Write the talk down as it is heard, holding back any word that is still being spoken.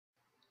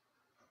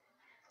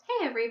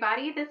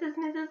everybody. This is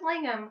Mrs.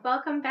 Lingham.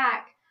 Welcome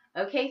back.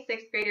 Okay,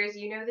 sixth graders,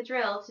 you know the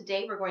drill.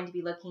 Today we're going to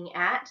be looking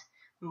at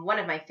one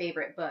of my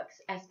favorite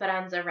books,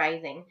 Esperanza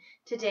Rising.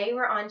 Today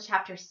we're on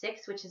chapter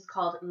 6, which is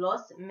called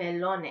Los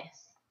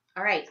Melones.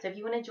 All right, so if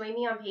you want to join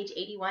me on page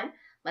 81,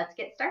 let's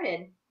get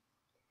started.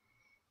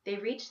 They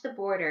reached the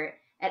border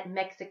at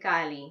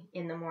Mexicali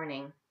in the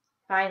morning.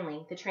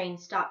 Finally, the train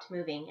stopped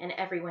moving and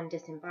everyone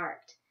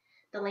disembarked.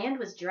 The land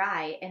was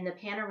dry and the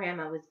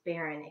panorama was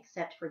barren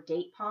except for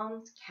date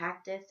palms,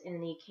 cactus,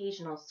 and the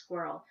occasional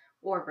squirrel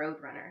or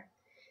roadrunner.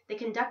 The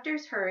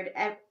conductors herded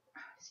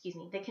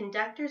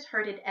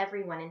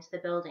everyone into the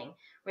building,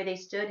 where they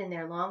stood in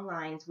their long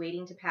lines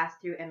waiting to pass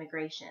through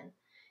immigration.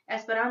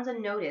 Esperanza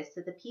noticed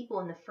that the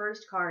people in the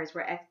first cars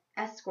were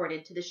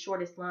escorted to the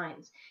shortest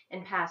lines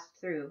and passed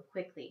through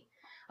quickly.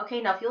 Okay,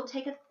 now if you'll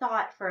take a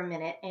thought for a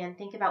minute and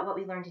think about what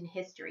we learned in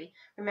history.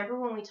 Remember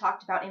when we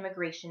talked about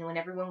immigration, when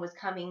everyone was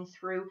coming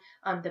through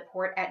the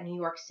port at New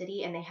York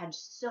City and they had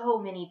so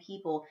many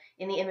people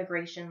in the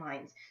immigration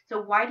lines. So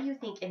why do you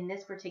think in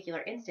this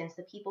particular instance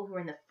the people who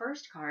were in the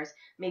first cars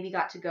maybe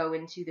got to go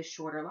into the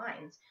shorter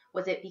lines?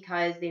 Was it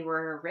because they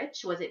were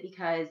rich? Was it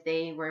because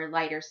they were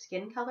lighter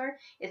skin color?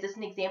 Is this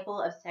an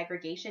example of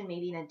segregation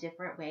maybe in a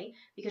different way?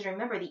 Because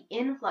remember, the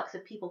influx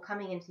of people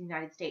coming into the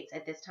United States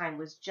at this time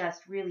was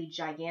just really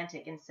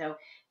gigantic. And so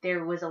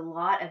there was a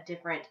lot of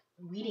different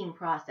weeding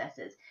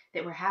processes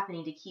that were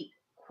happening to keep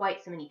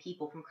quite so many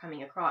people from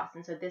coming across.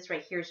 And so this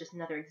right here is just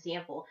another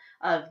example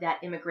of that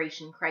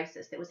immigration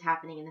crisis that was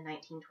happening in the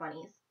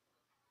 1920s.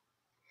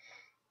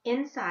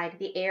 Inside,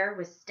 the air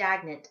was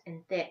stagnant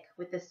and thick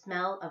with the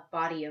smell of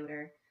body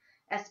odor.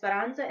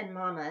 Esperanza and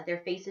Mama,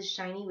 their faces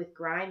shiny with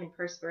grime and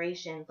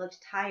perspiration,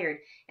 looked tired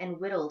and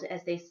whittled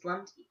as they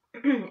slumped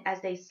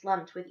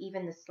with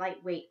even the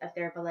slight weight of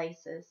their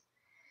valises.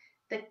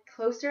 The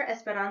closer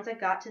Esperanza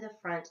got to the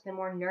front, the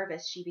more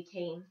nervous she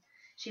became.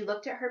 She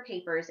looked at her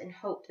papers and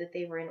hoped that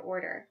they were in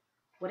order.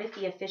 What if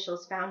the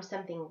officials found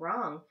something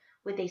wrong?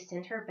 Would they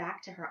send her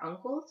back to her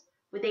uncle's?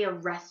 Would they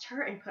arrest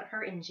her and put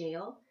her in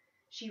jail?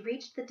 She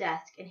reached the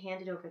desk and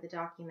handed over the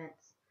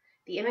documents.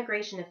 The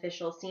immigration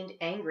official seemed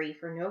angry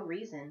for no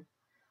reason.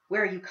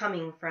 "Where are you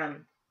coming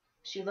from?"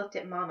 She looked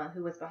at Mama,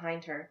 who was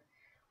behind her.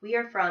 "We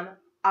are from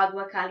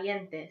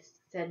Aguascalientes,"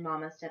 said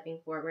Mama,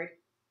 stepping forward.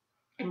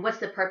 "And what's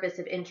the purpose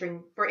of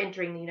entering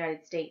the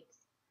United States?"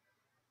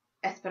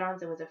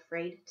 Esperanza was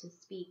afraid to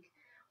speak.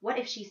 What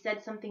if she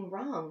said something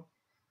wrong?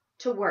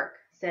 "To work,"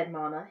 said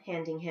Mama,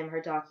 handing him her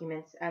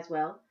documents as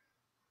well.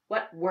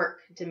 "What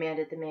work?"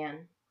 demanded the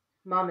man.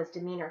 Mama's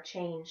demeanor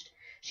changed.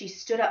 She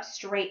stood up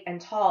straight and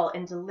tall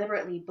and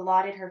deliberately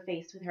blotted her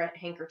face with her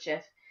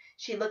handkerchief.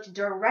 She looked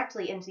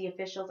directly into the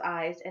official's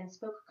eyes and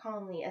spoke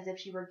calmly as if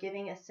she were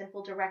giving a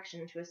simple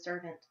direction to a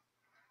servant.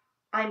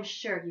 "I'm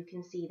sure you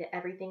can see that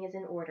everything is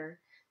in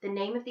order. The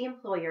name of the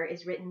employer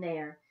is written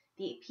there.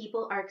 The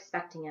people are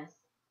expecting us."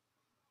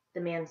 The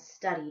man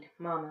studied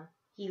Mama.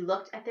 He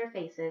looked at their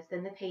faces,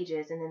 then the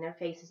pages, and then their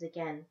faces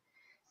again.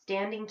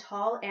 Standing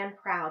tall and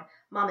proud,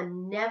 Mama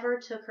never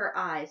took her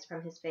eyes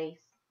from his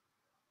face.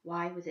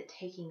 Why was it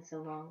taking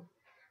so long?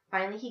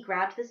 Finally, he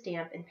grabbed the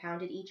stamp and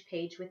pounded each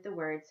page with the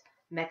words,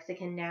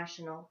 "Mexican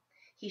National."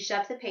 He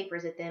shoved the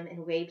papers at them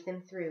and waved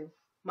them through.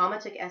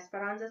 Mama took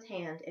Esperanza's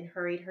hand and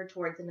hurried her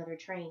towards another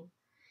train.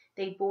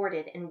 They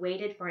boarded and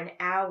waited for an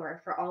hour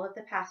for all of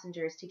the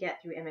passengers to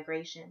get through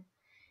immigration.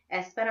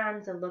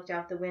 Esperanza looked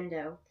out the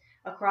window.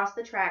 Across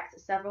the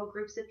tracks, several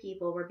groups of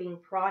people were being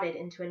prodded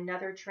into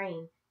another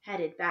train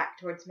headed back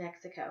towards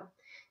Mexico.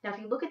 Now, if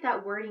you look at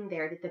that wording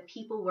there, that the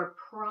people were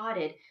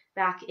prodded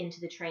back into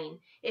the train.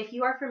 If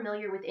you are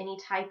familiar with any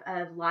type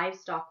of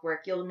livestock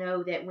work, you'll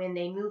know that when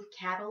they move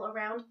cattle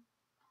around,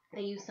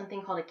 they use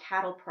something called a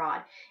cattle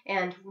prod.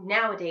 And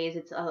nowadays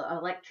it's an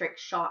electric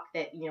shock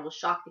that, will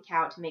shock the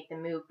cow to make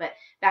them move. But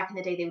back in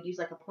the day, they would use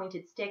like a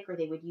pointed stick, or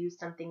they would use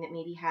something that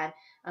maybe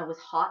was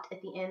hot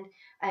at the end,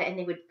 and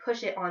they would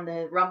push it on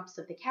the rumps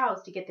of the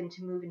cows to get them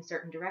to move in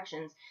certain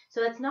directions.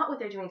 So that's not what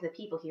they're doing to the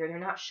people here. They're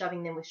not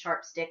shoving them with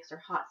sharp sticks or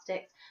hot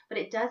sticks, but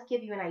it does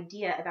give you an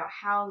idea about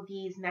how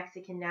these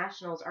Mexican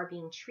nationals are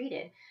being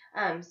treated.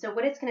 So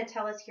what it's going to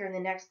tell us here in the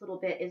next little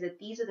bit is that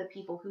these are the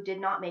people who did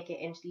not make it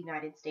into the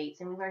United States,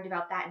 and we learned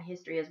about that in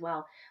history as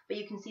well. But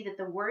you can see that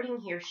the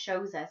wording here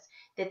shows us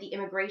that the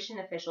immigration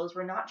officials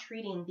were not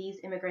treating these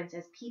immigrants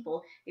as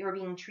people. They were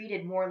being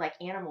treated more like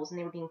animals, and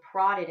they were being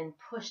prodded and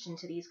pushed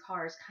into these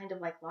cars, kind of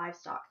like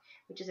livestock,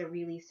 which is a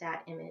really sad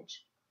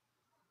image.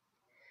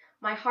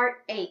 "My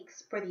heart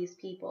aches for these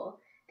people.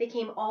 They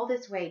came all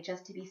this way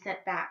just to be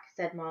sent back,"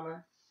 said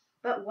Mama.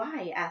 "But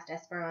why?" asked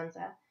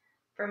Esperanza.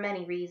 "For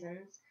many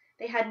reasons.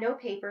 They had no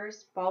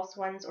papers, false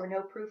ones, or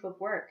no proof of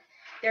work.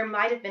 There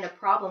might have been a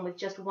problem with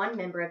just one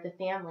member of the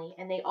family,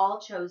 and they all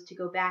chose to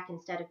go back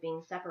instead of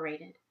being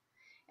separated."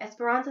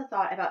 Esperanza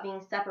thought about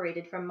being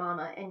separated from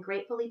Mama and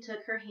gratefully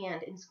took her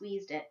hand and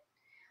squeezed it.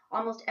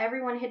 Almost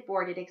everyone had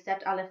boarded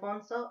except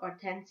Alfonso,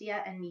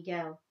 Hortensia, and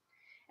Miguel.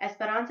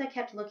 Esperanza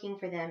kept looking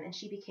for them, and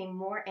she became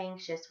more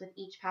anxious with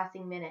each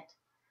passing minute.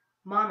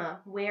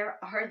 "Mama, where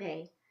are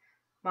they?"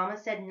 Mama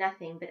said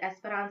nothing, but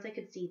Esperanza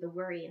could see the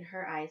worry in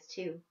her eyes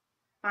too.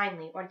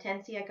 Finally,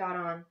 Hortensia got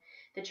on.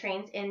 The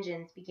train's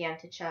engines began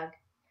to chug.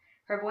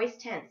 Her voice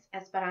tense,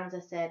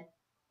 Esperanza said,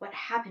 "What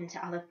happened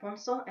to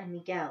Alfonso and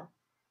Miguel?"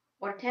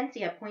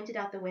 Hortensia pointed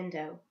out the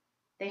window.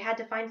 "They had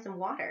to find some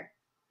water."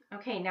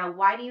 Okay, now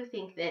why do you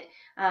think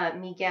that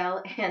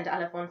Miguel and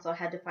Alfonso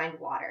had to find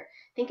water?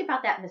 Think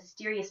about that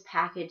mysterious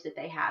package that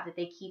they have, that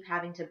they keep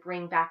having to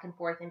bring back and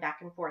forth and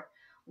back and forth.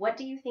 What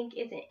do you think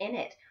is in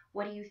it?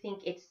 What do you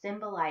think it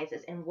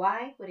symbolizes? And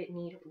why would it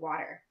need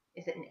water?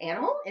 Is it an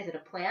animal? Is it a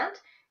plant?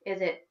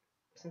 Is it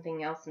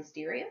something else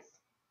mysterious?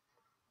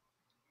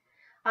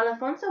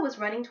 Alfonso was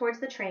running towards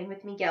the train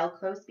with Miguel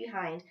close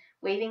behind,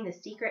 waving the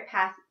secret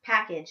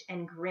package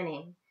and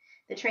grinning.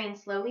 The train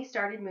slowly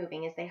started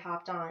moving as they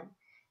hopped on.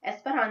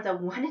 Esperanza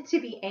wanted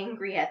to be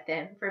angry at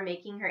them for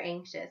making her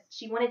anxious.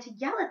 She wanted to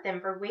yell at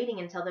them for waiting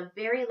until the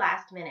very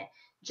last minute,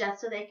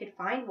 just so they could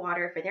find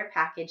water for their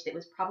package that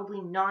was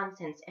probably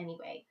nonsense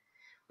anyway.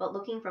 But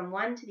looking from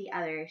one to the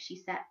other, she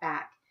sat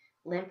back,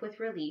 limp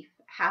with relief,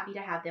 happy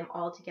to have them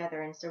all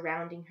together and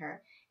surrounding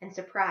her, and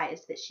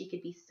surprised that she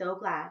could be so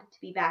glad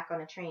to be back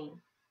on a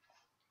train.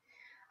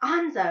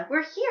 "Anza,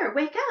 we're here!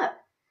 Wake up!"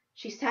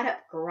 She sat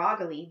up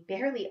groggily,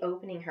 barely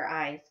opening her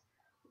eyes.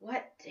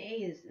 "What day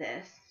is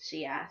this?"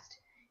 she asked.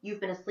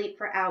 "You've been asleep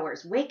for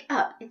hours. Wake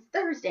up! It's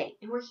Thursday,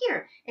 and we're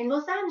here in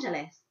Los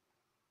Angeles."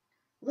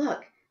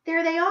 "Look,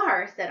 there they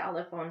are," said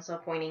Alfonso,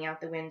 pointing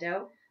out the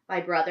window. "My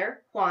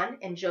brother, Juan,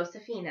 and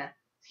Josefina,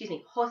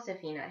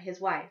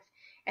 his wife,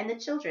 and the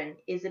children,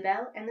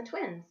 Isabel and the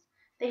twins.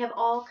 They have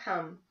all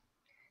come."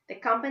 The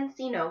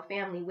Campesino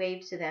family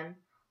waved to them.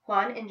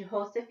 Juan and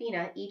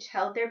Josefina each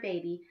held their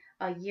baby,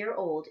 a year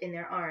old, in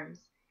their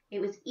arms. It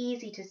was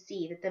easy to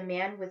see that the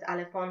man was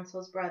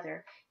Alfonso's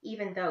brother,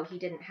 even though he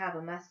didn't have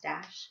a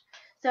mustache.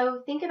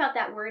 So think about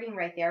that wording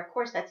right there. Of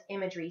course, that's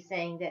imagery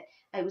saying that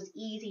it was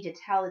easy to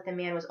tell that the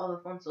man was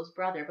Alfonso's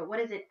brother, but what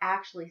is it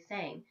actually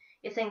saying?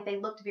 It's saying they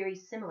looked very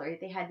similar,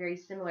 that they had very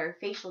similar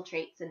facial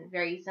traits and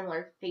very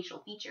similar facial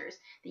features,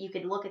 that you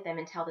could look at them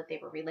and tell that they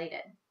were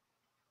related.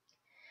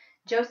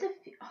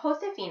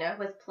 Josefina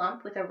was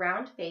plump with a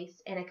round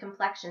face and a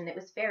complexion that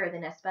was fairer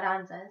than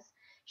Esperanza's.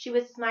 She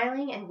was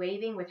smiling and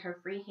waving with her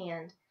free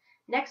hand.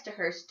 Next to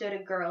her stood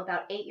a girl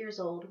about 8 years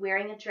old,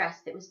 wearing a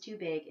dress that was too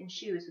big and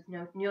shoes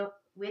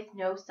with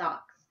no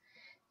socks.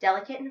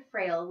 Delicate and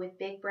frail, with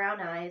big brown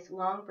eyes,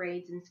 long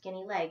braids, and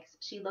skinny legs,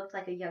 she looked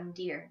like a young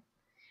deer.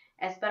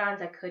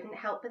 Esperanza couldn't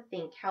help but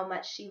think how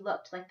much she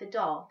looked like the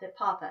doll that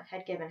Papa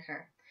had given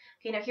her.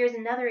 Okay, now here's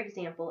another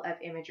example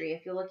of imagery.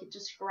 If you look, it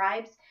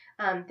describes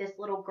this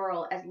little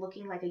girl as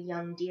looking like a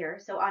young deer.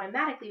 So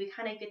automatically we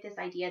kind of get this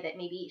idea that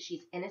maybe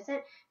she's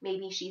innocent,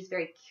 maybe she's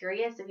very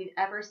curious. If you've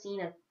ever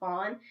seen a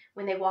fawn,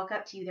 when they walk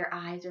up to you, their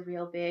eyes are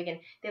real big and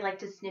they like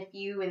to sniff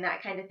you and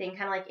that kind of thing,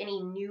 kind of like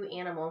any new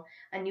animal,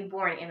 a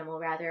newborn animal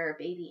rather, or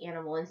baby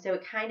animal. And so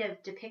it kind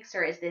of depicts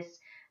her as this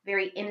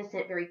very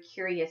innocent, very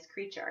curious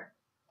creature.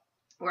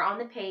 We're on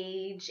the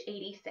page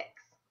 86.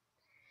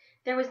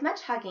 There was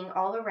much hugging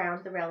all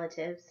around the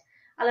relatives.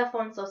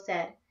 Alfonso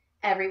said,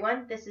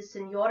 "Everyone, this is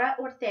Senora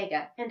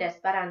Ortega and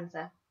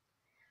Esperanza."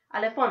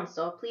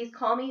 "Alfonso, please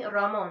call me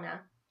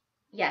Ramona."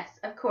 "Yes,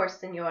 of course,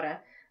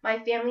 Senora. My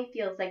family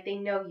feels like they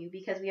know you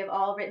because we have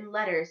all written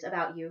letters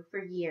about you for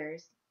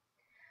years."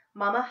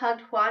 Mama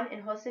hugged Juan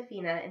and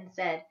Josefina and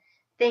said,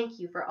 "Thank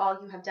you for all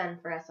you have done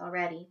for us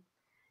already."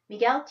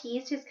 Miguel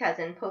teased his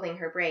cousin, pulling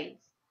her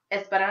braids.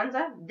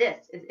 "Esperanza,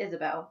 this is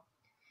Isabel."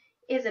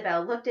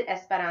 Isabel looked at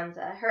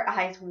Esperanza, her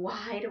eyes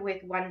wide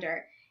with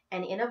wonder,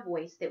 and in a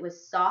voice that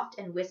was soft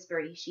and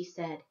whispery, she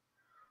said,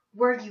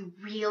 "Were you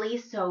really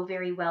so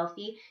very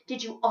wealthy?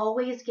 Did you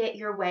always get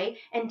your way?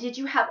 And did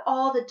you have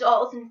all the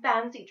dolls and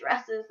fancy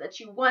dresses that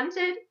you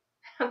wanted?"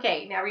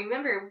 Okay, now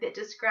remember that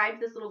described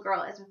this little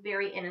girl as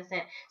very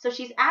innocent. So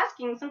she's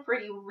asking some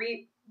pretty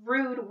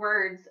rude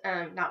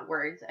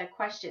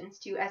questions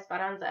to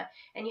Esperanza.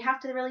 And you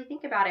have to really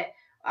think about it.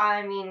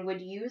 I mean,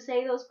 would you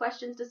say those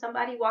questions to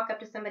somebody? Walk up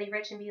to somebody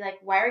rich and be like,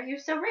 "Why are you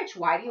so rich?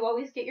 Why do you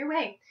always get your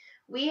way?"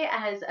 We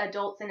as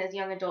adults and as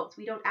young adults,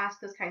 we don't ask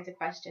those kinds of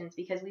questions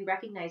because we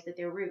recognize that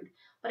they're rude.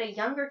 But a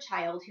younger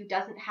child who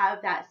doesn't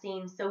have that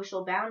same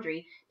social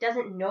boundary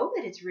doesn't know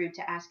that it's rude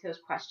to ask those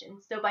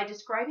questions. So by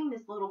describing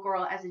this little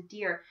girl as a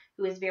deer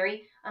who is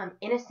very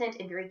innocent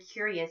and very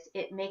curious,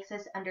 it makes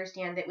us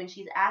understand that when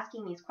she's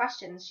asking these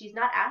questions, she's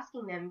not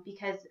asking them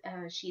because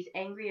she's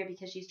angry or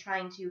because she's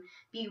trying to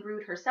be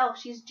rude herself.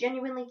 She's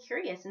genuinely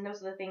curious, and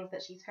those are the things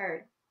that she's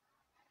heard.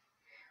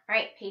 All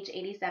right, page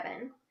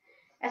 87.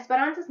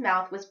 Esperanza's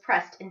mouth was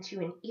pressed into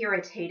an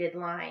irritated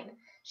line.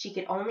 She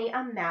could only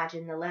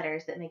imagine the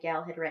letters that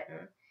Miguel had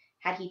written.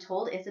 Had he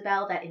told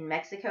Isabel that in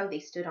Mexico they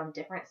stood on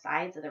different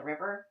sides of the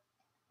river?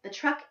 "The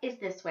truck is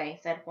this way,"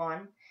 said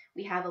Juan.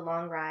 "We have a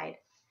long ride."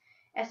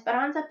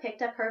 Esperanza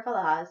picked up her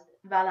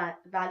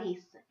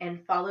valise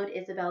and followed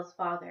Isabel's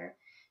father.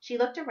 She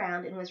looked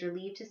around and was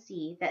relieved to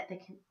see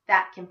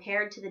that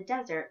compared to the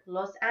desert,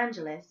 Los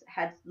Angeles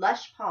had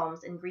lush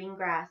palms and green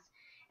grass,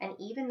 and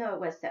even though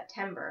it was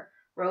September,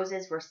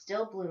 Roses were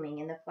still blooming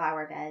in the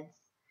flower beds.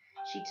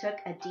 She took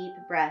a deep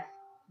breath.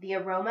 The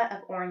aroma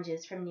of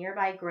oranges from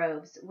nearby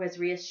groves was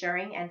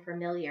reassuring and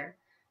familiar.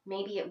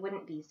 Maybe it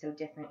wouldn't be so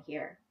different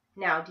here.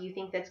 Now, do you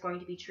think that's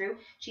going to be true?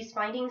 She's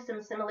finding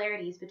some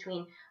similarities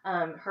between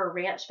her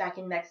ranch back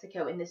in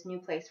Mexico and this new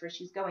place where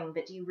she's going,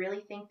 but do you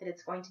really think that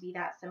it's going to be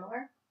that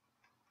similar?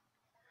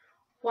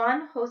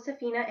 Juan,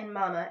 Josefina, and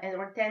Mama and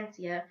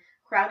Hortensia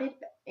crowded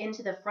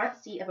into the front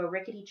seat of a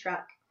rickety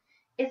truck.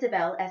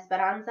 Isabel,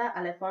 Esperanza,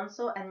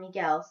 Alfonso, and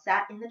Miguel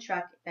sat in the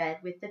truck bed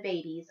with the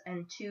babies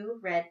and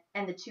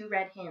the two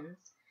red hens.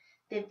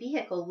 The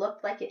vehicle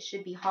looked like it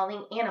should be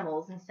hauling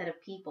animals instead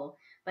of people,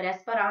 but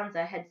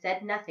Esperanza had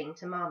said nothing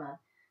to Mama.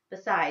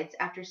 Besides,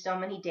 after so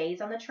many days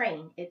on the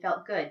train, it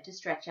felt good to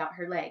stretch out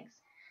her legs.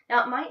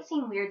 Now, it might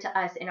seem weird to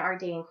us in our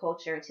day and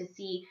culture to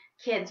see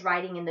kids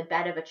riding in the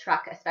bed of a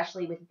truck,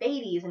 especially with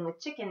babies and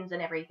with chickens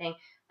and everything.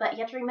 But you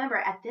have to remember,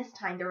 at this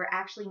time, there were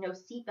actually no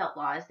seatbelt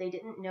laws. They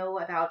didn't know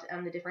about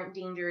the different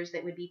dangers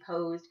that would be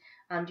posed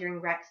during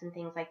wrecks and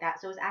things like that.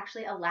 So it was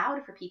actually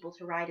allowed for people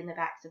to ride in the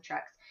backs of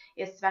trucks,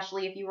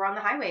 especially if you were on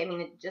the highway. I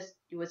mean,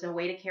 it was a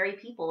way to carry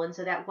people. And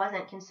so that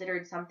wasn't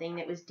considered something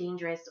that was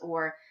dangerous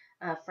or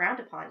frowned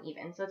upon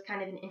even. So it's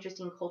kind of an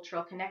interesting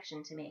cultural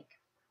connection to make.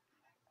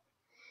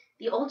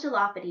 The old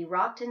jalopy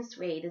rocked and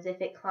swayed as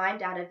if it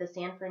climbed out of the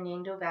San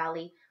Fernando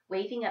Valley,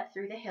 waving up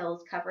through the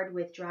hills covered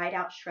with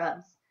dried-out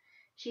shrubs.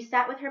 She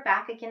sat with her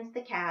back against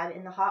the cab,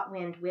 and the hot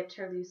wind whipped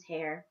her loose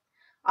hair.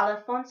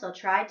 Alfonso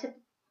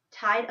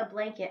tied a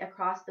blanket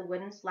across the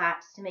wooden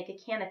slats to make a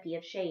canopy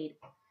of shade.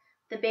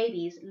 The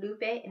babies,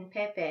 Lupe and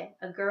Pepe,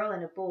 a girl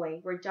and a boy,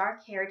 were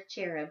dark-haired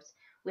cherubs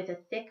with a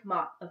thick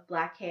mop of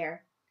black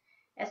hair.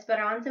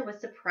 Esperanza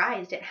was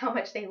surprised at how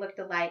much they looked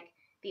alike.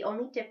 The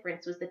only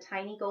difference was the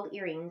tiny gold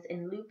earrings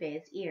in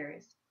Lupe's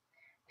ears.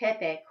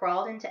 Pepe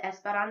crawled into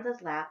Esperanza's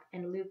lap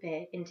and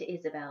Lupe into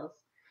Isabel's.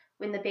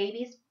 When the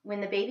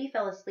baby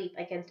fell asleep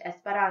against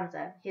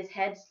Esperanza, his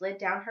head slid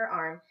down her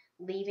arm,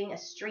 leaving a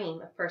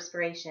stream of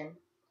perspiration.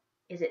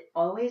 "Is it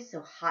always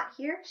so hot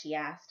here?" she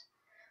asked.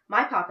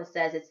 "My papa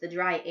says it's the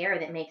dry air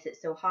that makes it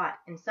so hot,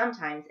 and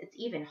sometimes it's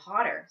even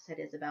hotter," said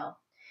Isabel.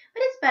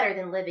 "But it's better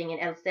than living in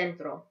El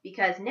Centro,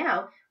 because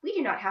now we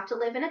do not have to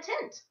live in a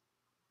tent."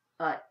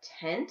 "A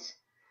tent?"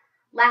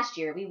 "Last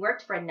year we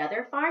worked for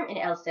another farm in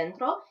El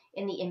Centro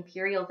in the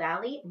Imperial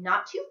Valley,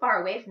 not too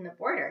far away from the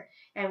border,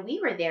 and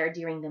we were there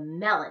during the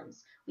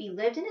melons. We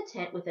lived in a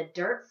tent with a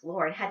dirt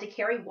floor and had to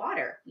carry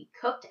water. We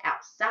cooked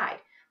outside,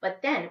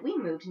 but then we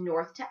moved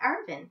north to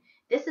Arvin.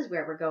 This is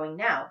where we're going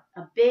now.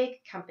 A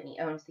big company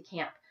owns the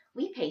camp.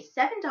 We pay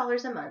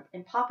 $7 a month,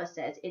 and Papa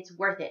says it's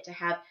worth it to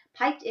have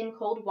piped-in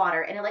cold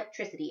water and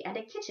electricity and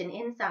a kitchen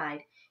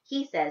inside.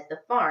 He says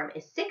the farm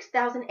is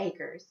 6,000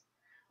 acres.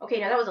 Okay,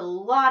 now that was a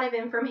lot of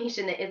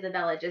information that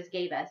Isabella just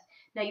gave us.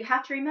 Now you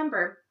have to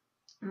remember,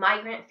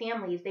 migrant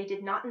families, they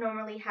did not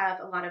normally have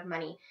a lot of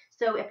money.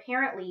 So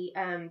apparently,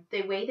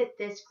 the way that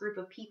this group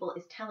of people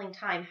is telling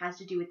time has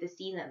to do with the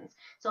seasons.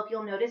 So if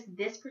you'll notice,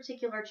 this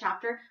particular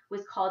chapter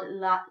was called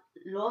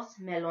Los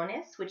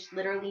Melones, which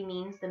literally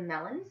means the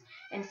melons.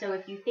 And so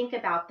if you think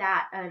about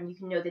that, you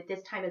can know that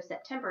this time of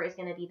September is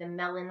going to be the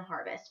melon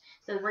harvest.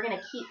 So we're going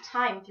to keep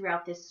time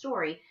throughout this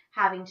story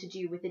having to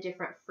do with the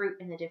different fruit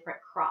and the different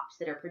crops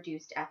that are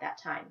produced at that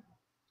time.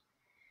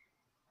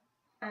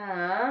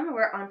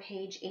 We're on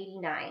page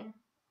 89.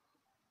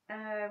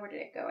 Where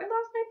did it go? I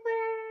lost my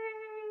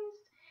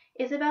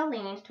place. Isabel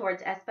leaned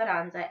towards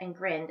Esperanza and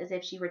grinned as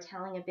if she were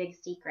telling a big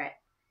secret.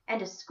 "And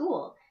to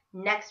school.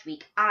 Next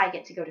week I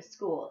get to go to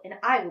school, and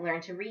I will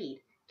learn to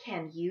read.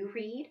 Can you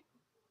read?"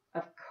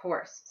 "Of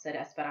course," said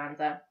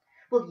Esperanza.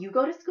 "Will you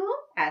go to school?"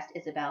 asked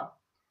Isabel.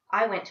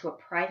 "I went to a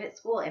private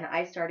school, and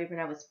I started when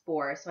I was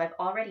 4, so I've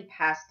already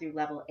passed through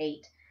level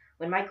 8.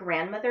 When my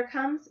grandmother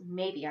comes,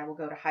 maybe I will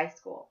go to high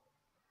school."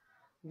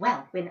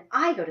 "Well, when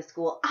I go to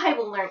school, I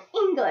will learn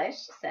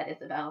English," said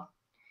Isabel.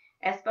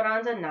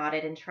 Esperanza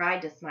nodded and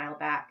tried to smile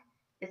back.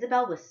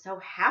 Isabel was so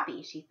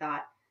happy, she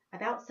thought,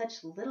 about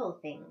such little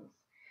things.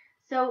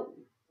 So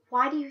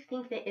why do you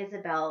think that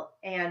Isabel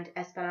and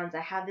Esperanza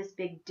have this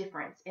big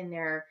difference in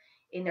their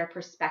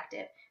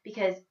perspective?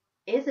 Because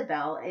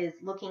Isabel is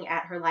looking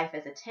at her life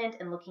as a tent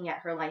and looking at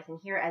her life in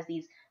here as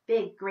these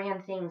big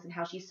grand things, and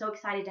how she's so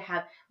excited to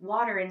have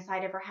water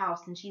inside of her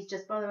house, and she's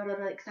just blah, blah, blah,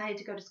 blah, excited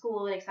to go to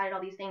school and excited all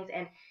these things.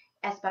 And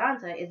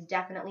Esperanza is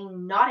definitely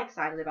not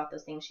excited about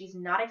those things. She's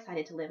not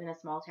excited to live in a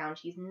small town.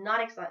 She's not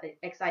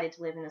excited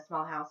to live in a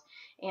small house.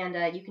 And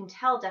you can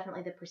tell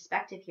definitely the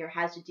perspective here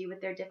has to do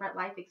with their different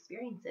life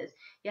experiences.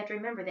 You have to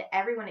remember that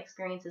everyone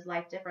experiences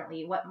life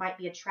differently. What might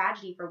be a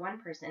tragedy for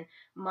one person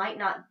might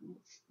not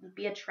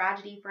be a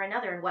tragedy for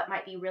another. And what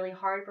might be really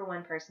hard for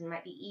one person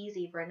might be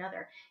easy for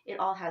another. It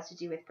all has to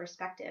do with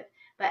perspective.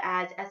 But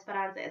as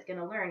Esperanza is going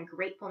to learn,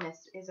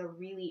 gratefulness is a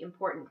really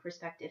important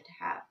perspective to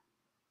have.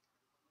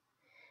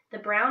 The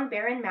brown,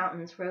 barren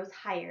mountains rose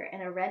higher,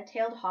 and a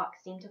red-tailed hawk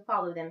seemed to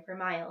follow them for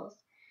miles.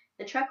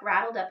 The truck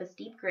rattled up a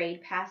steep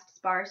grade past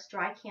sparse,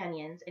 dry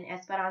canyons, and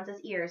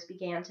Esperanza's ears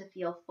began to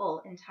feel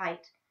full and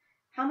tight.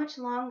 How much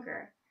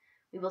longer?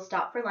 We will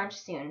stop for lunch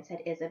soon,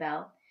 said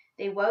Isabel.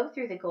 They wove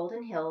through the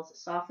golden hills,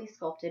 softly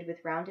sculpted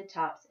with rounded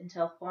tops,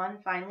 until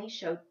Juan finally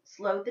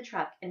slowed the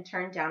truck and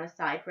turned down a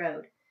side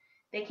road.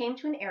 They came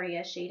to an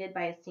area shaded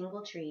by a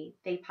single tree.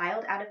 They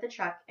piled out of the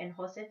truck, and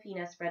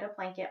Josefina spread a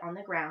blanket on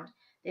the ground,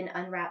 then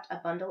unwrapped a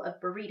bundle of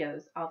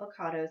burritos,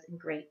 avocados, and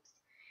grapes.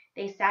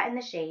 They sat in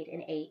the shade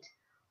and ate.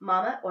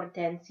 Mama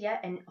Hortensia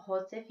and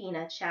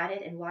Josefina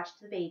chatted and watched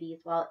the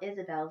babies, while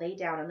Isabel lay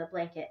down on the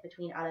blanket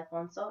between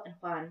Alfonso and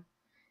Juan.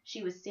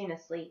 She was soon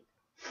asleep.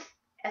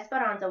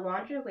 Esperanza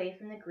wandered away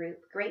from the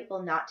group,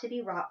 grateful not to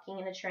be rocking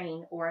in a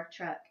train or a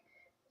truck.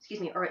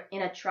 Or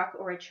in a truck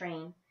or a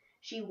train.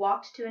 She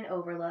walked to an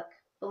overlook.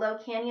 Below,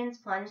 canyons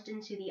plunged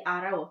into the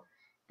Aro,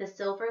 the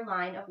silver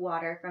line of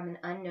water from an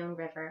unknown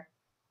river.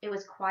 It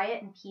was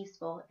quiet and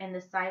peaceful, and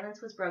the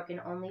silence was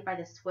broken only by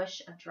the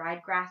swoosh of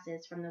dried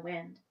grasses from the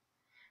wind.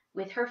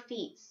 With her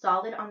feet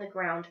solid on the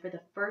ground for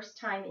the first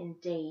time in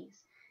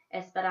days,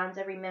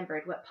 Esperanza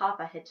remembered what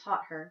Papa had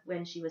taught her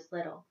when she was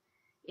little.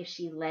 If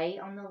she lay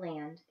on the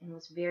land and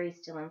was very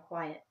still and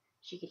quiet,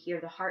 she could hear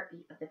the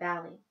heartbeat of the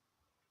valley.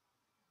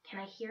 Can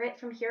I hear it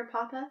from here,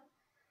 Papa?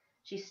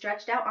 She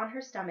stretched out on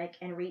her stomach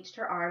and reached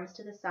her arms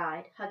to the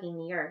side, hugging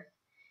the earth.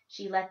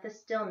 She let the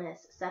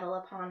stillness settle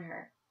upon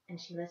her, and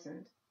she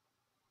listened.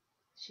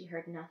 She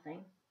heard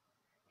nothing.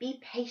 Be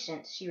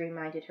patient, she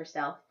reminded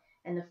herself,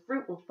 and the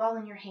fruit will fall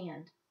in your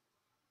hand.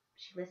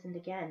 She listened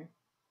again,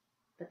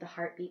 but the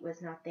heartbeat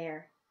was not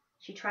there.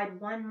 She tried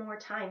one more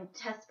time,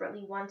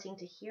 desperately wanting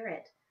to hear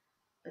it,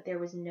 but there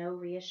was no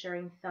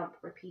reassuring thump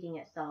repeating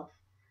itself,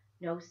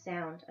 no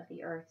sound of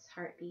the earth's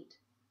heartbeat,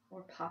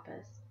 or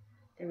Papa's.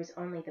 There was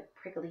only the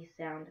prickly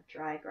sound of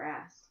dry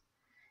grass.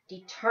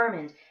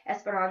 Determined,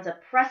 Esperanza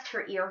pressed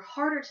her ear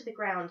harder to the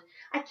ground.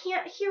 I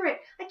can't hear it!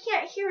 I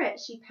can't hear it!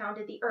 She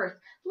pounded the earth.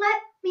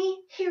 Let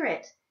me hear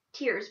it!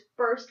 Tears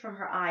burst from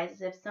her eyes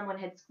as if someone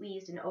had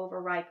squeezed an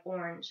overripe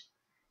orange.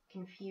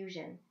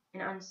 Confusion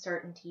and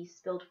uncertainty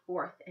spilled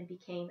forth and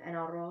became an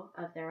aro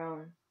of their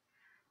own.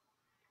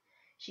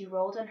 She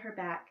rolled on her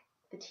back,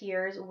 the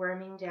tears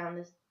worming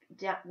down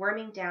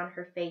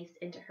her face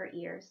into her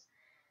ears.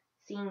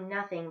 Seeing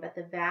nothing but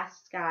the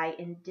vast sky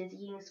in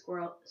dizzying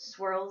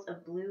swirls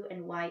of blue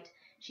and white,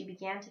 she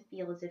began to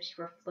feel as if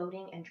she were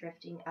floating and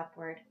drifting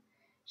upward.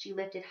 She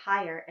lifted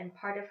higher, and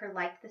part of her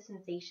liked the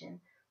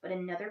sensation, but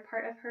another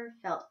part of her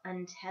felt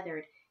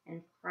untethered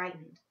and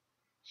frightened.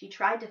 She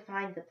tried to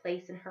find the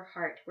place in her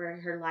heart where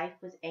her life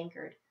was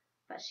anchored,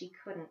 but she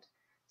couldn't,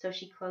 so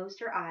she closed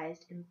her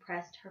eyes and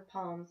pressed her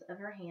palms of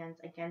her hands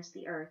against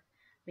the earth,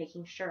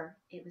 making sure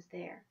it was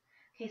there.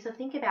 Okay, so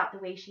think about the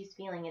way she's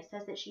feeling. It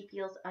says that she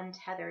feels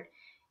untethered.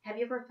 Have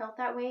you ever felt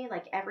that way?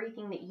 Like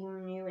everything that you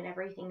knew and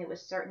everything that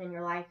was certain in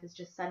your life is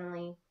just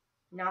suddenly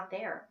not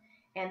there.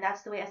 And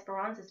that's the way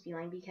Esperanza's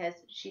feeling, because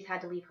she's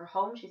had to leave her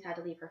home, she's had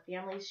to leave her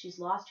family, she's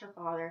lost her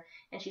father,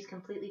 and she's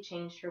completely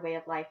changed her way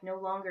of life. No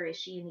longer is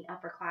she in the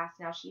upper class,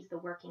 now she's the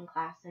working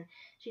class, and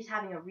she's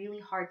having a really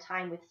hard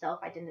time with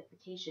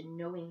self-identification,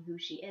 knowing who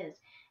she is.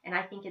 And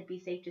I think it'd be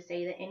safe to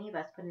say that any of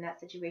us put in that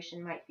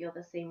situation might feel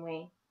the same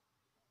way.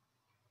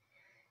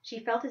 She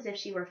felt as if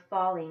she were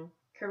falling,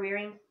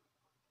 careering,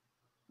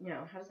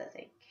 how does that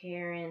say?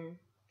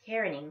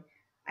 Carening.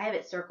 I have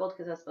it circled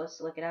because I was supposed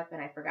to look it up and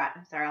I forgot.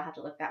 I'm sorry, I'll have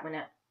to look that one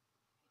up.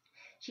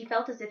 She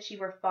felt as if she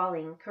were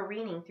falling,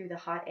 careening through the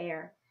hot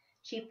air.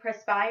 She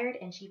perspired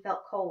and she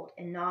felt cold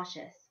and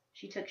nauseous.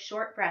 She took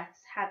short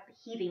breaths,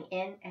 heaving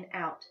in and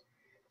out.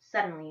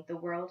 Suddenly, the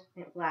world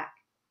went black.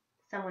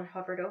 Someone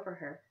hovered over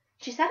her.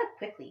 She sat up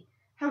quickly.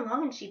 How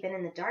long had she been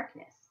in the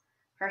darkness?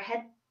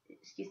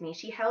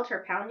 She held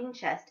her pounding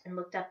chest and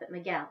looked up at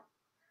Miguel.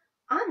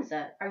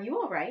 Anza, are you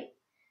all right?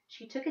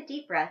 She took a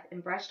deep breath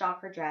and brushed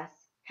off her dress.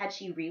 Had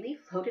she really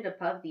floated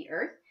above the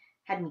earth?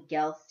 Had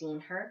Miguel seen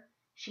her?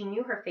 She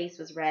knew her face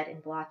was red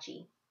and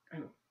blotchy.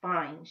 I'm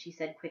fine, she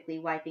said quickly,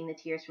 wiping the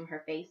tears from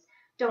her face.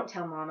 Don't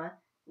tell Mama.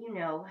 You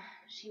know,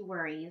 she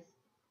worries.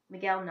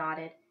 Miguel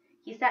nodded.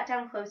 He sat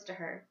down close to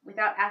her.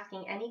 Without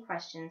asking any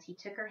questions, he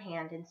took her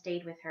hand and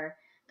stayed with her,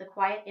 the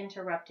quiet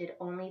interrupted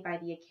only by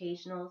the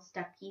occasional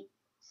staccato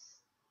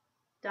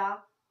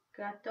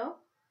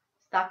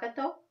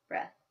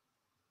breath.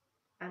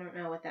 I don't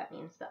know what that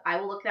means, but I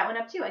will look that one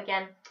up too.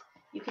 Again,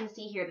 you can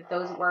see here that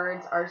those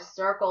words are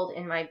circled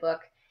in my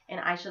book, and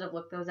I should have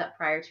looked those up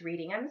prior to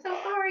reading. I'm so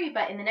sorry,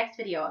 but in the next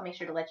video, I'll make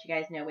sure to let you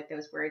guys know what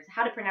those words,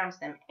 how to pronounce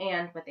them,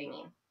 and what they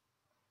mean.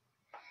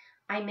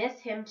 I miss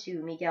him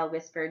too, Miguel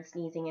whispered,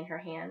 sneezing in her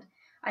hand.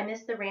 I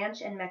miss the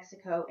ranch and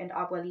Mexico and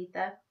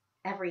Abuelita,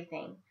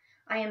 everything.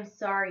 I am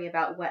sorry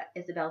about what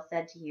Isabel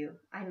said to you.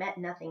 I meant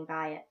nothing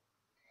by it.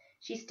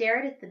 She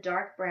stared at the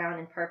dark brown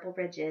and purple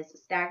ridges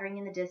staggering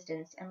in the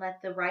distance and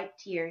let the ripe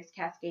tears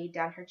cascade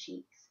down her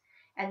cheeks.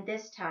 And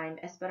this time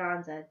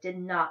Esperanza did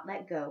not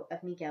let go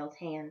of Miguel's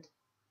hand.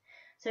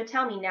 So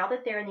tell me, now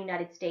that they're in the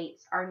United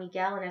States, are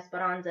Miguel and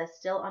Esperanza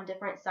still on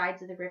different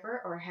sides of the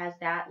river, or has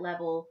that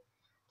level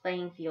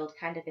playing field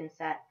kind of been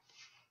set?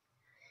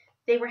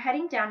 They were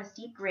heading down a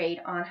steep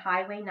grade on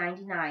Highway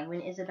 99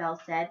 when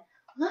Isabel said,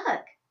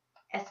 Look!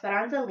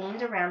 Esperanza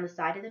leaned around the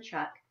side of the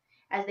truck.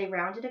 As they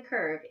rounded a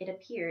curve, it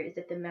appeared as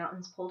if the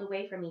mountains pulled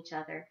away from each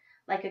other,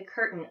 like a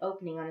curtain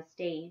opening on a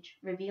stage,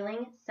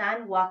 revealing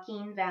San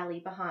Joaquin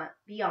Valley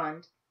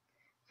beyond.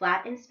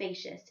 Flat and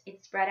spacious,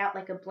 it spread out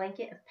like a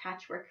blanket of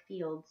patchwork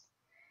fields.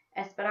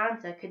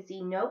 Esperanza could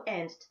see no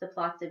end to the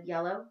plots of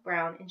yellow,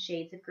 brown, and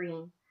shades of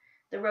green.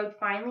 The road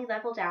finally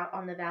leveled out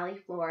on the valley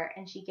floor,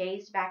 and she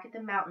gazed back at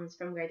the mountains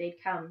from where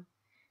they'd come.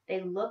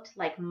 They looked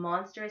like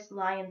monstrous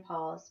lion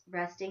paws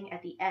resting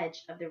at the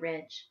edge of the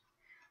ridge.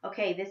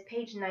 Okay, this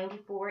page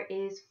 94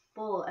 is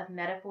full of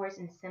metaphors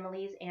and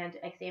similes and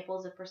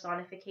examples of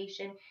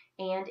personification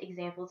and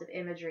examples of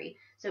imagery.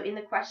 So in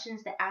the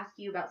questions that ask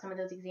you about some of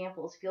those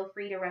examples, feel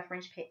free to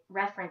reference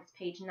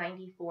page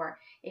 94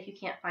 if you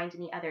can't find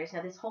any others.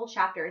 Now, this whole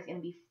chapter is going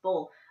to be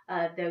full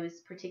of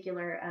those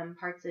particular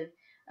parts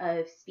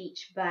of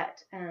speech,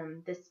 but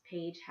this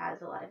page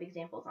has a lot of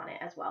examples on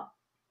it as well.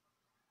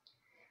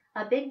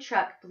 A big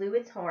truck blew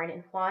its horn,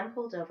 and Juan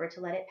pulled over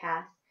to let it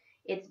pass,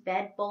 its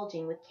bed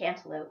bulging with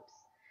cantaloupes.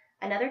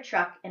 Another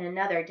truck and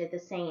another did the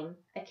same.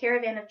 A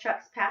caravan of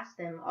trucks passed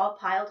them, all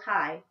piled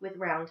high with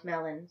round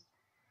melons.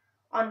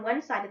 On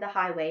one side of the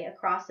highway,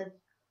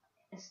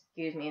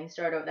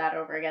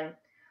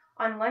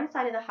 On one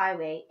side of the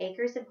highway,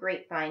 acres of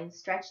grapevine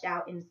stretched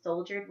out in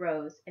soldiered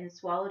rows and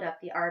swallowed up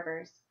the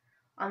arbors.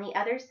 On the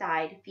other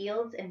side,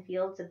 fields and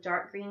fields of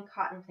dark green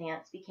cotton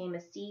plants became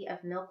a sea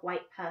of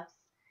milk-white puffs.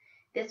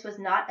 This was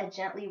not a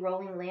gently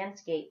rolling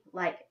landscape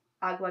like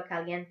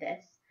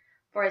Aguascalientes,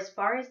 for as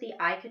far as the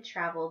eye could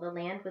travel, the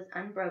land was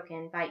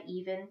unbroken by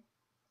even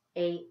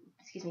a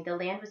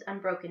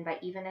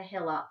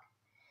hillock.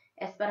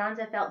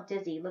 Esperanza felt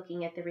dizzy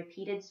looking at the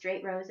repeated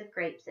straight rows of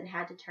grapes and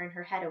had to turn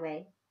her head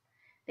away.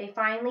 They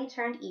finally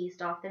turned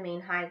east off the main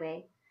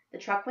highway. The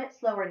truck went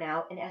slower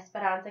now, and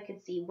Esperanza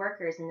could see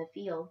workers in the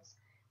fields.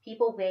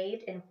 People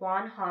waved, and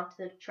Juan honked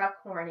the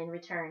truck horn in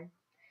return.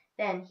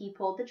 Then he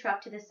pulled the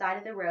truck to the side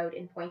of the road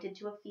and pointed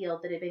to a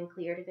field that had been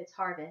cleared of its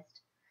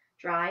harvest.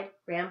 Dried,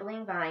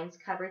 rambling vines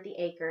covered the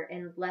acre,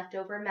 and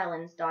leftover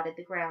melons dotted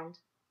the ground.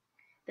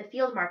 "The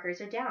field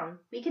markers are down.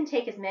 We can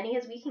take as many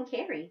as we can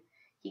carry,"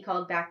 he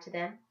called back to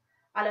them.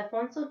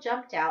 Alfonso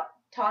jumped out,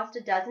 tossed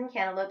a dozen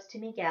cantaloupes to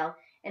Miguel,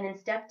 and then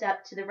stepped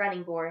up to the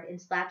running board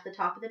and slapped the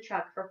top of the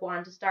truck for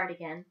Juan to start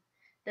again.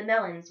 The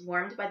melons,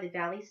 warmed by the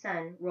valley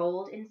sun,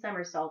 rolled and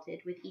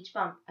somersaulted with each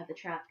bump of the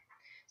truck.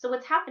 So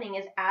what's happening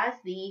is as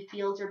the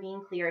fields are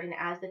being cleared and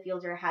as the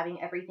fields are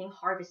having everything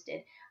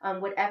harvested,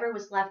 whatever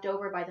was left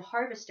over by the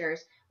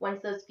harvesters,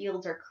 once those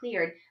fields are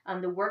cleared,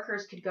 the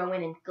workers could go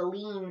in and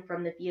glean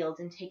from the fields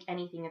and take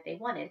anything that they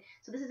wanted.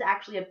 So this is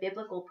actually a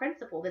biblical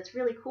principle that's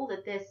really cool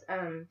that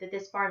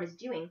this farm is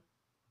doing.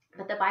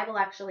 But the Bible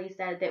actually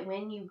said that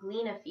when you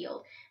glean a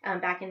field,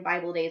 back in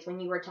Bible days, when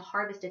you were to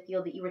harvest a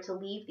field, that you were to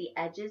leave the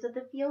edges of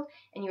the field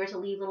and you were to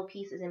leave little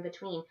pieces in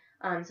between,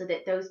 so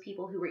that those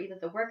people who were either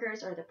the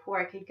workers or the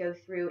poor could go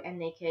through and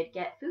they could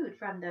get food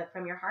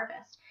from your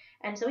harvest.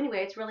 And so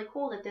anyway, it's really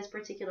cool that this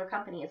particular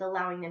company is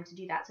allowing them to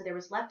do that. So there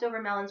was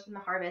leftover melons from the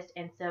harvest,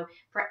 and so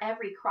for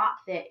every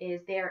crop that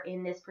is there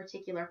in this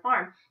particular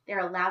farm, they're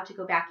allowed to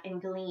go back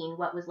and glean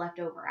what was left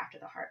over after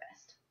the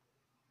harvest.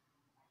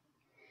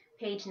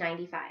 Page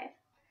 95.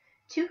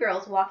 Two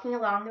girls walking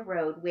along the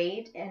road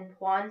waved, and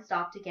Juan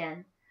stopped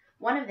again.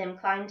 One of them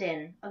climbed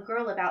in, a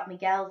girl about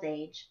Miguel's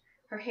age.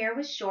 Her hair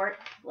was short,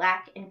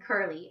 black, and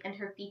curly, and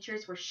her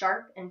features were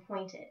sharp and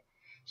pointed.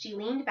 She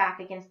leaned back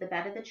against the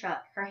bed of the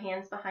truck, her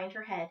hands behind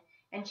her head,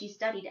 and she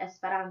studied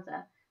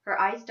Esperanza, her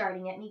eyes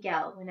darting at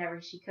Miguel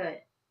whenever she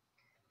could.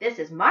 "This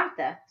is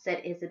Martha,"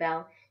 said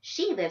Isabel.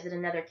 "She lives at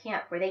another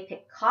camp where they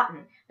pick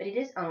cotton, but it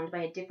is owned by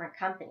a different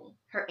company.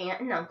 Her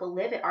aunt and uncle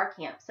live at our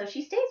camp, so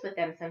she stays with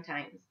them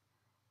sometimes."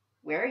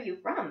 "Where are you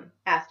from?"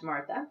 asked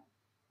Martha.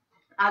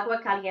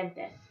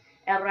 "Aguascalientes,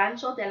 El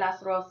Rancho de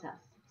las Rosas,"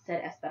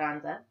 said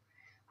Esperanza.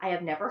 "I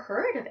have never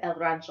heard of El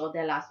Rancho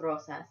de las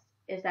Rosas.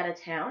 Is that a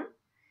town?"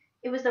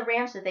 "It was the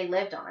ranch that they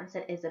lived on,"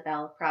 said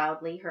Isabel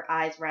proudly, her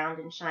eyes round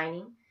and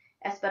shining.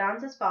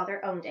 "Esperanza's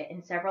father owned it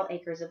and several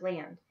acres of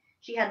land.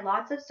 She had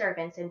lots of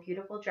servants and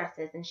beautiful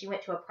dresses, and she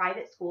went to a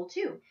private school,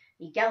 too.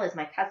 Miguel is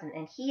my cousin,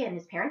 and he and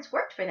his parents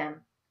worked for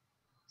them."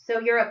 "So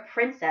you're a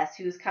princess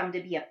who's come to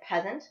be a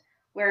peasant?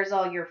 Where's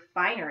all your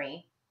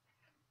finery?"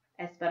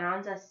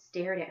 Esperanza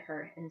stared at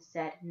her and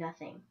said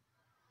nothing.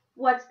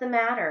 "What's the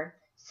matter?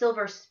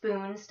 Silver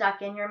spoon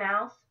stuck in your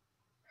mouth?"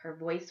 Her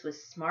voice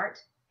was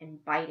smart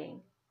and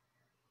biting.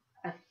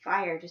 "A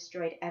fire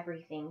destroyed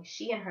everything.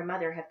 She and her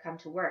mother have come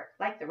to work,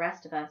 like the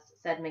rest of us,"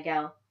 said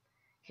Miguel.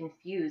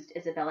 Confused,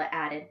 Isabella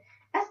added,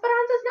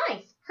 "Esperanza's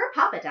nice. Her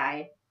papa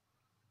died."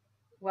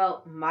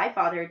 "Well, my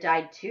father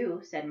died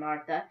too," said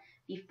Martha.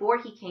 "Before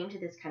he came to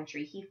this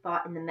country, he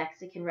fought in the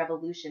Mexican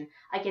Revolution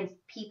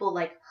against people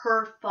like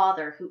her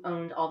father who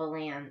owned all the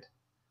land."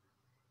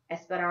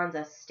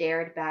 Esperanza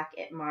stared back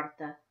at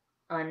Martha,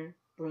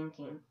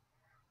 unblinking.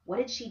 What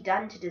had she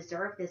done to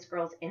deserve this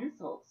girl's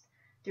insults?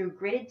 Through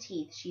gritted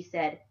teeth, she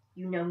said,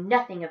 "You know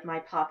nothing of my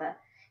papa.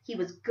 He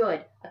was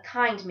good, a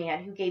kind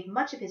man who gave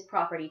much of his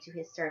property to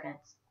his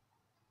servants."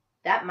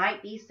 "That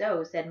might be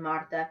so," said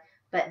Martha,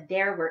 but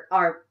there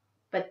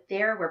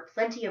were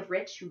plenty of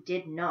rich who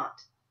did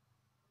not.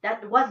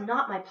 That was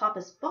not my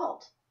papa's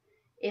fault.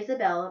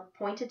 Isabel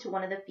pointed to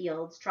one of the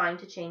fields, trying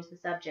to change the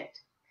subject.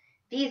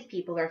 These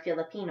people are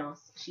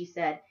Filipinos, she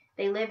said.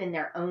 They live in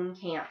their own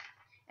camp.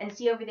 And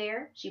see over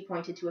there? She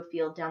pointed to a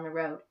field down the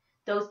road.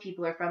 Those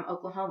people are from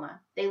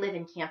Oklahoma. They live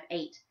in Camp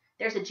 8.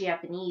 There's a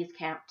Japanese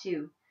camp,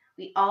 too.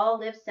 We all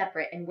live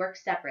separate and work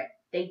separate.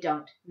 They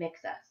don't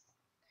mix us.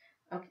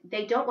 Okay.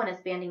 They don't want us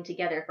banding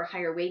together for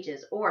higher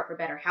wages or for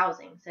better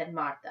housing, said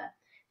Martha.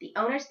 The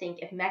owners think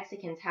if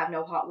Mexicans have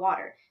no hot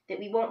water, that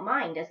we won't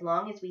mind as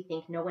long as we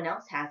think no one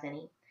else has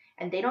any.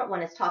 And they don't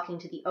want us talking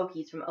to the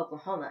Okies from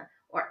Oklahoma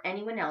or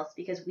anyone else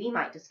because we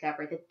might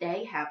discover that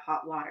they have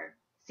hot water.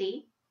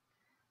 See?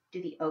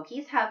 Do the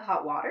Okies have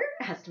hot water?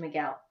 Asked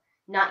Miguel.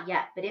 Not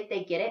yet, but if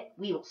they get it,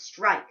 we will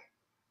strike.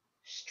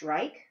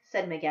 Strike?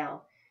 Said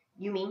Miguel.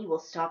 You mean you will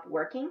stop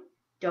working?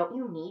 Don't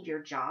you need your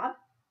job?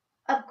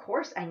 Of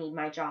course I need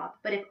my job,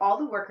 but if all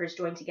the workers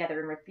join together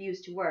and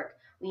refuse to work,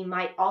 we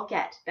might all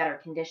get better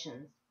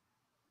conditions.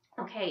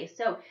 Okay,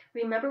 so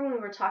remember when we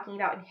were talking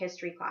about in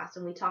history class,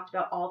 when we talked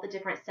about all the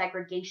different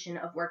segregation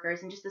of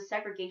workers and just the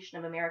segregation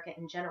of America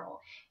in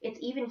general. It's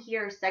even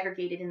here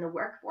segregated in the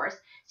workforce.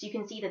 So you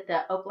can see that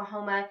the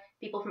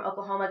people from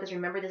Oklahoma, because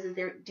remember this is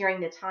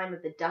during the time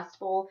of the Dust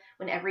Bowl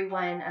when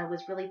everyone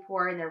was really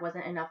poor and there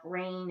wasn't enough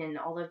rain and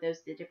all of the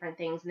different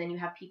things. And then you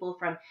have people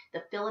from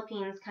the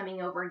Philippines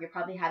coming over. You're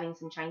probably having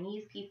some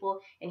Chinese people.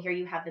 And here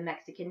you have the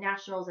Mexican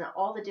nationals and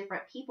all the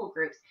different people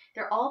groups.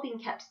 They're all being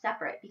kept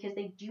separate because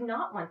they do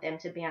not want them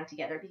to band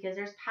together because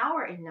there's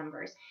power in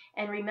numbers.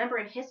 And remember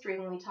in history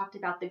when we talked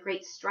about the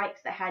great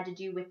strikes that had to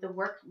do with the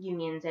work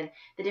unions and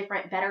the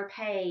different better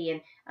pay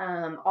and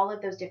all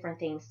of those different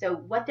things. So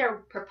what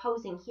they're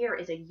proposing here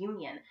is a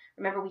union.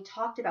 Remember we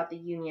talked about the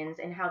unions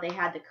and how they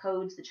had the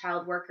codes, the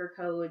child worker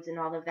codes and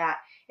all of that.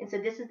 And so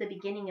this is the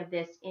beginning of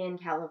this in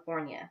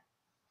California.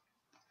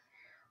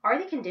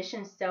 Are the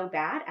conditions so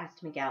bad?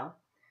 Asked Miguel.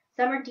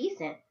 Some are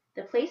decent.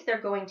 The place they're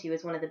going to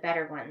is one of the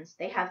better ones.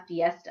 They have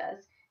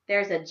fiestas.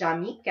 There's a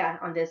jamaica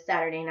on this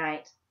Saturday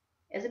night.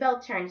 Isabel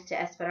turned to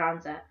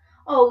Esperanza.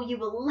 Oh, you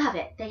will love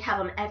it. They have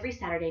them every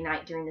Saturday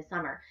night during the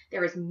summer.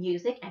 There is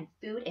music and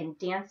food and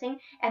dancing,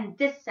 and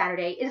this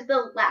Saturday is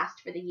the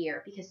last for the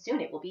year because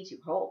soon it will be too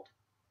cold.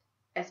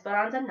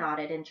 Esperanza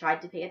nodded and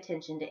tried to pay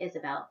attention to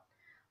Isabel.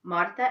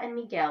 Martha and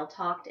Miguel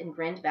talked and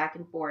grinned back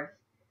and forth.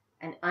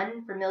 An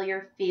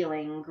unfamiliar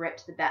feeling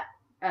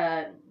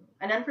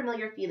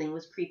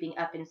was creeping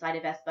up inside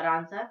of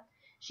Esperanza.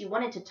 She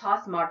wanted to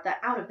toss Martha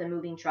out of the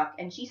moving truck,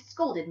 and she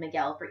scolded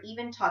Miguel for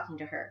even talking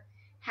to her.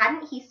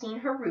 Hadn't he seen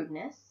her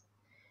rudeness?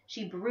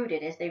 She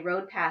brooded as they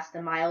rode past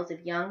the miles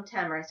of young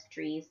tamarisk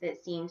trees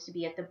that seemed to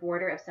be at the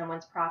border of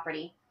someone's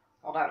property.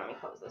 Hold on, let me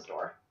close this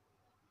door.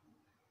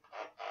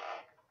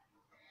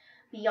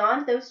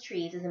 Beyond those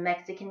trees is a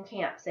Mexican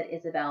camp, said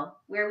Isabel,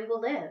 where we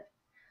will live.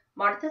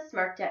 Martha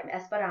smirked at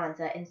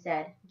Esperanza and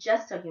said,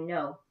 just so you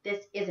know,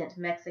 this isn't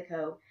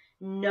Mexico.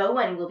 No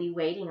one will be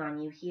waiting on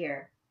you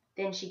here.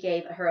 Then she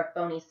gave her a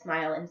phony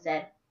smile and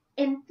said,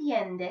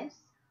 Entiendes?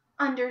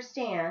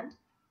 Understand?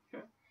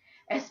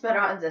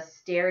 Esperanza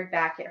stared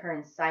back at her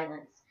in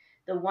silence.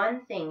 The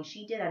one thing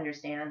she did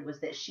understand was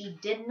that she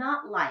did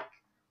not like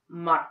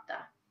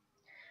Martha.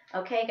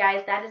 Okay,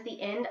 guys, that is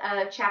the end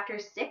of chapter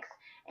 6.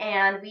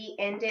 And we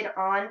ended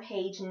on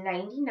page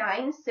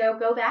 99. So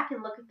go back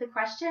and look at the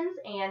questions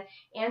and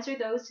answer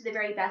those to the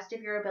very best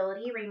of your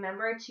ability.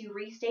 Remember to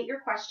restate your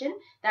question.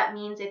 That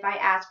means if I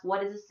ask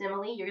what is a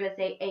simile, you're going to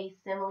say a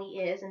simile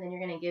is, and then you're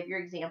going to give your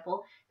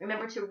example.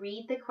 Remember to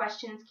read the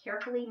questions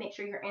carefully. Make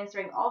sure you're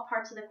answering all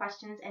parts of the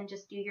questions and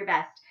just do your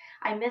best.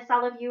 I miss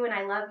all of you and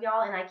I love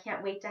y'all, and I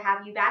can't wait to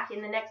have you back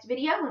in the next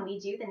video when we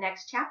do the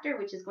next chapter,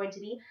 which is going to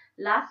be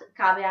Las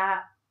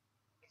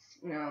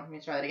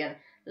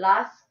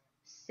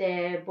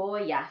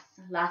cebollas.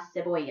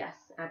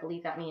 I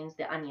believe that means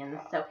the onions.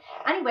 So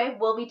anyway,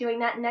 we'll be doing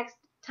that next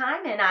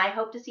time, and I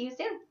hope to see you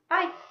soon.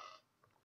 Bye.